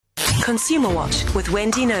Consumer Watch with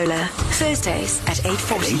Wendy Knowler. Thursdays at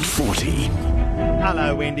 8:40. 8:40.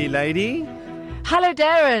 Hello, Wendy lady. Hello,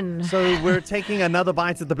 Darren. So we're taking another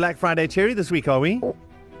bite at the Black Friday cherry this week, are we?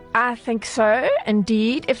 I think so,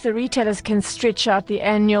 indeed. If the retailers can stretch out the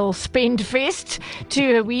annual spend fest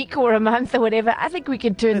to a week or a month or whatever, I think we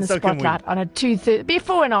can turn And the so can spotlight on it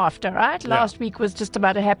before and after, right? Yeah. Last week was just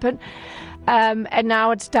about to happen. And now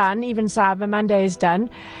it's done. Even Cyber Monday is done.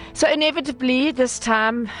 So inevitably, this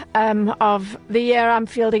time of the year, I'm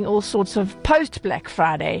fielding all sorts of post-Black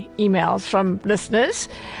Friday emails from listeners.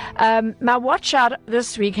 My watch out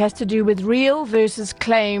this week has to do with real versus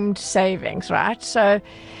claimed savings, right? So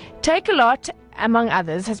Takealot, among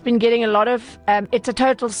others, has been getting a lot of it's a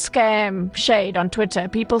total scam shade on Twitter.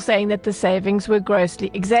 People saying that the savings were grossly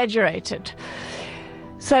exaggerated.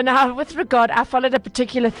 So now, with regard, I followed a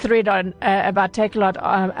particular thread on about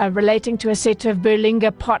Takealot relating to a set of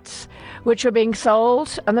Berlinga pots, which were being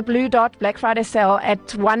sold on the Blue Dot Black Friday sale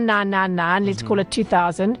at 1,999, let's call it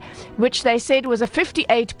 2,000, which they said was a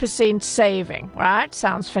 58% saving, right?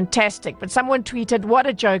 Sounds fantastic. But someone tweeted, what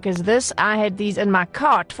a joke is this? I had these in my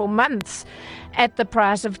cart for months at the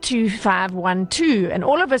price of 2,512. And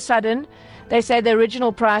all of a sudden, they say the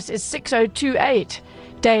original price is 6,028.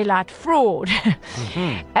 Daylight fraud.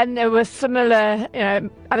 And there were similar,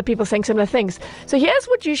 other people saying similar things. So here's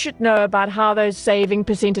what you should know about how those saving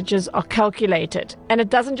percentages are calculated. And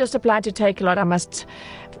it doesn't just apply to Takealot, I must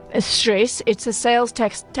stress. It's a sales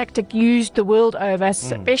tactic used the world over,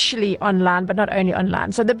 especially online, but not only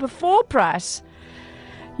online. So the before price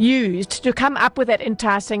used to come up with that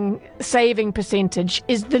enticing saving percentage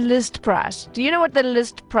is the list price. Do you know what the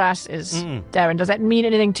list price is, Darren? Does that mean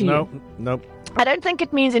anything to you? Nope. I don't think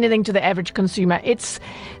it means anything to the average consumer. It's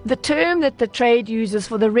the term that the trade uses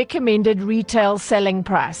for the recommended retail selling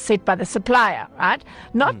price set by the supplier, right?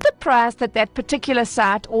 Not the price that particular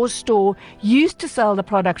site or store used to sell the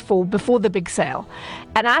product for before the big sale.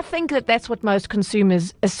 And I think that that's what most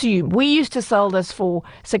consumers assume. We used to sell this for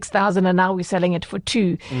 6,000 and now we're selling it for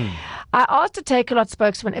 2. I asked a Takealot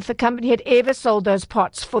spokesman if the company had ever sold those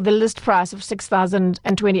pots for the list price of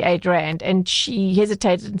 6,028 Rand, and she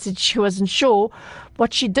hesitated and said she wasn't sure.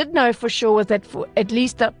 What she did know for sure was that for at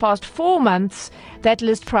least the past 4 months, that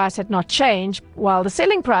list price had not changed, while the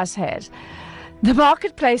selling price had. The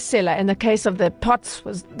marketplace seller, in the case of the pots,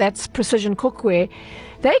 that's Precision Cookware,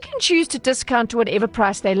 they can choose to discount to whatever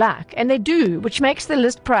price they like, and they do, which makes the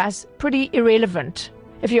list price pretty irrelevant,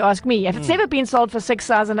 if you ask me. If it's never been sold for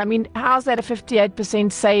 6,000, I mean, how's that a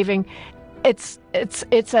 58% saving? It's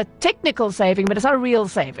a technical saving, but it's not a real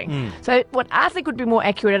saving. So what I think would be more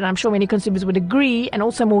accurate, and I'm sure many consumers would agree, and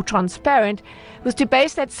also more transparent, was to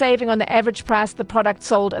base that saving on the average price the product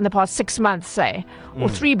sold in the past 6 months, say, or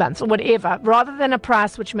 3 months, or whatever, rather than a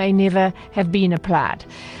price which may never have been applied.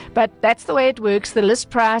 But that's the way it works. The list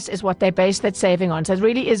price is what they base that saving on. So it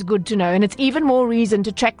really is good to know. And it's even more reason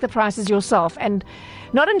to track the prices yourself, and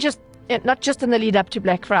not just in the lead up to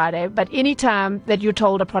Black Friday, but any time that you're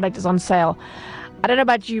told a product is on sale. I don't know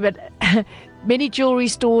about you, but many jewelry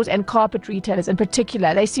stores and carpet retailers in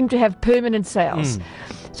particular, they seem to have permanent sales.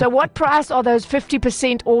 So what price are those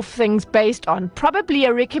 50% off things based on? Probably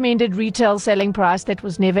a recommended retail selling price that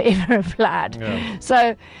was never ever applied. Yeah.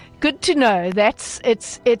 So good to know. It's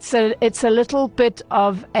a little bit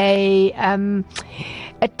of a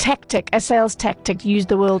tactic, a sales tactic used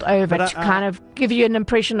the world over to kind of give you an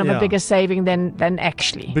impression of a bigger saving than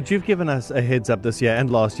actually. But you've given us a heads up this year, and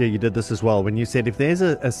last year you did this as well, when you said if there's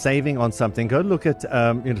a saving on something, go look at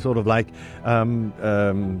sort of like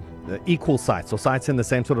equal sites or sites in the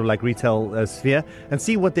same sort of like retail sphere, and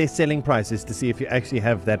see what their selling price is to see if you actually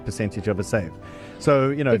have that percentage of a save.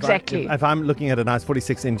 So, exactly. if I'm looking at a nice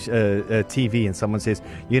 46-inch TV and someone says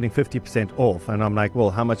you're getting 50% off, and I'm like,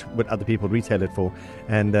 well, how much would other people retail it for?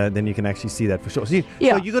 And then you can actually see that for sure. So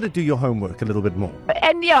you got to do your homework a little bit more.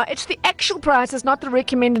 And it's the actual price, it's not the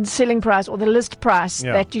recommended selling price or the list price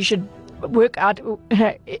that you should work out.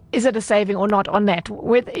 Is it a saving or not on that?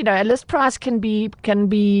 With a list price can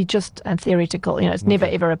be just theoretical. It's never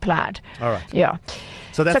ever applied. All right. Yeah.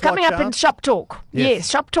 So coming up in Shop Talk. Yes,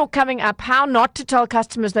 Shop Talk coming up. How not to tell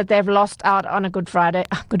customers that they've lost out on a Good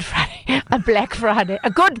Black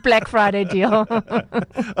Friday deal.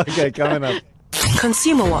 Okay, coming up.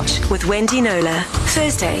 Consumer Watch with Wendy Knowler.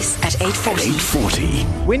 Thursdays at 8:40.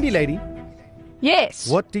 8:40. Wendy lady. Yes.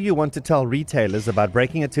 What do you want to tell retailers about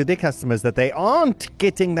breaking it to their customers that they aren't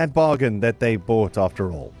getting that bargain that they bought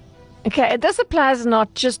after all? Okay, this applies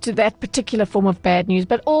not just to that particular form of bad news,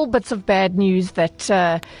 but all bits of bad news that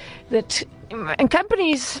and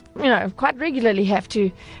companies, quite regularly have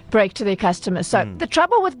to break to their customers. So the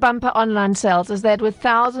trouble with bumper online sales is that with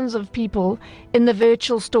thousands of people in the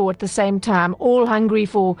virtual store at the same time, all hungry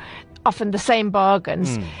for often the same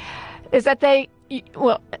bargains, is that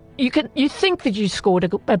you think that you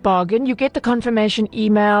scored a bargain. You get the confirmation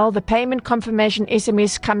email, the payment confirmation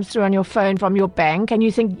SMS comes through on your phone from your bank, and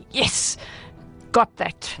you think, yes, got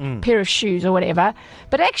that pair of shoes or whatever.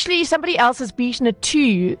 But actually, somebody else has beaten it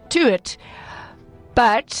to it.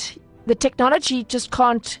 But the technology just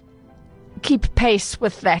can't keep pace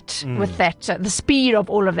with that, the speed of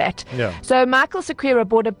all of that. Yeah. So Michael Sequeira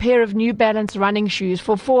bought a pair of New Balance running shoes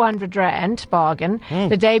for 400 Rand bargain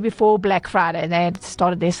the day before Black Friday. They had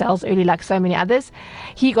started their sales early like so many others.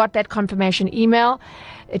 He got that confirmation email.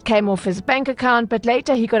 It came off his bank account, but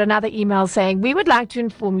later he got another email saying, "We would like to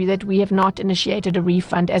inform you that we have not initiated a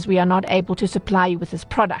refund as we are not able to supply you with this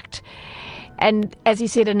product." And as he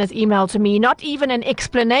said in his email to me, not even an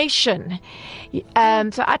explanation.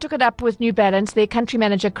 So I took it up with New Balance. Their country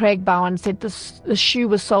manager, Craig Bowen, said the shoe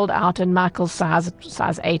was sold out in Michael's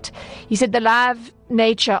size 8. He said the live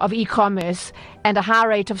nature of e-commerce and a high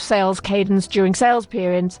rate of sales cadence during sales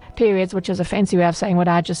periods, which is a fancy way of saying what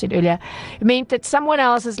I just said earlier, meant that someone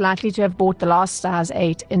else is likely to have bought the last size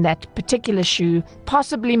 8 in that particular shoe,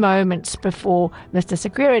 possibly moments before Mr.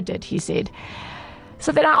 Sequeira did, he said.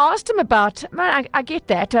 So then I asked him about, I get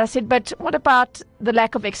that. I said, but what about the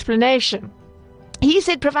lack of explanation? He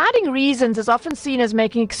said, providing reasons is often seen as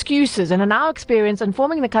making excuses, and in our experience,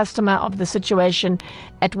 informing the customer of the situation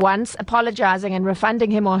at once, apologizing and refunding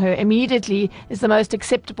him or her immediately is the most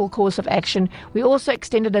acceptable course of action. We also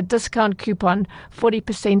extended a discount coupon,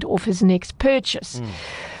 40% off his next purchase.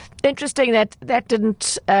 Interesting that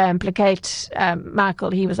didn't implicate Michael.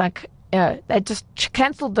 He was like, they just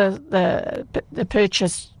cancelled the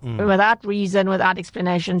purchase without reason, without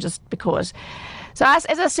explanation, just because. So as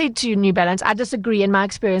I said to New Balance, I disagree. In my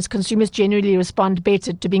experience, consumers generally respond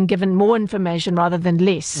better to being given more information rather than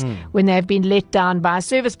less when they have been let down by a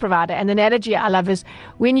service provider. And the analogy I love is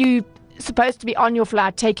when you supposed to be on your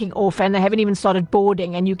flight taking off and they haven't even started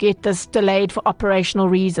boarding and you get this delayed for operational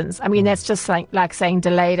reasons. I mean, that's just like saying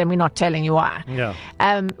delayed and we're not telling you why. Yeah.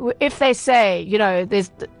 If they say,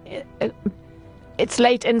 it's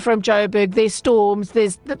late in from Joburg, there's storms,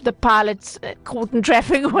 there's the pilots caught in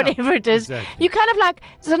traffic or whatever it is. Exactly. You kind of like,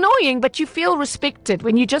 it's annoying, but you feel respected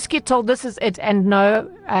when you just get told this is it and no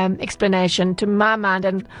explanation. To my mind,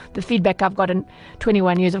 and the feedback I've got in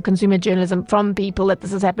 21 years of consumer journalism from people that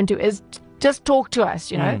this has happened to is just talk to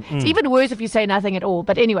us, It's even worse if you say nothing at all.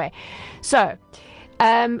 But anyway, so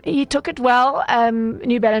he took it well.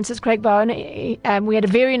 New Balance's Craig Bowen. We had a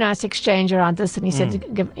very nice exchange around this, and he said,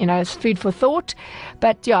 it's food for thought.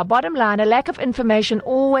 But yeah, bottom line, a lack of information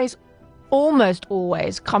almost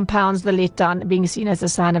always compounds the letdown, being seen as a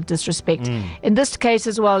sign of disrespect. In this case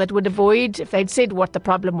as well, it would avoid, if they'd said what the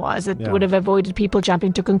problem was, would have avoided people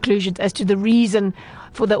jumping to conclusions as to the reason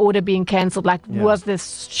for the order being cancelled, like was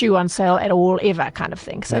this shoe on sale at all ever, kind of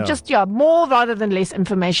thing. So just more rather than less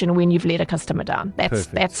information when you've let a customer down.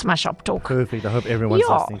 That's my shop talk. Perfect. I hope everyone's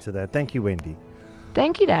listening to that. Thank you, Wendy.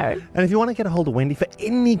 Thank you, Darren. And if you want to get a hold of Wendy for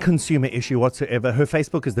any consumer issue whatsoever, her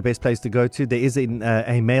Facebook is the best place to go to. There is a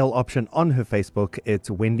mail option on her Facebook. It's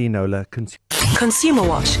Wendy Knowler Consumer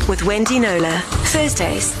Watch with Wendy Knowler.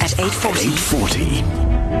 Thursdays at 8:40.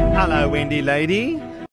 Hello, Wendy lady.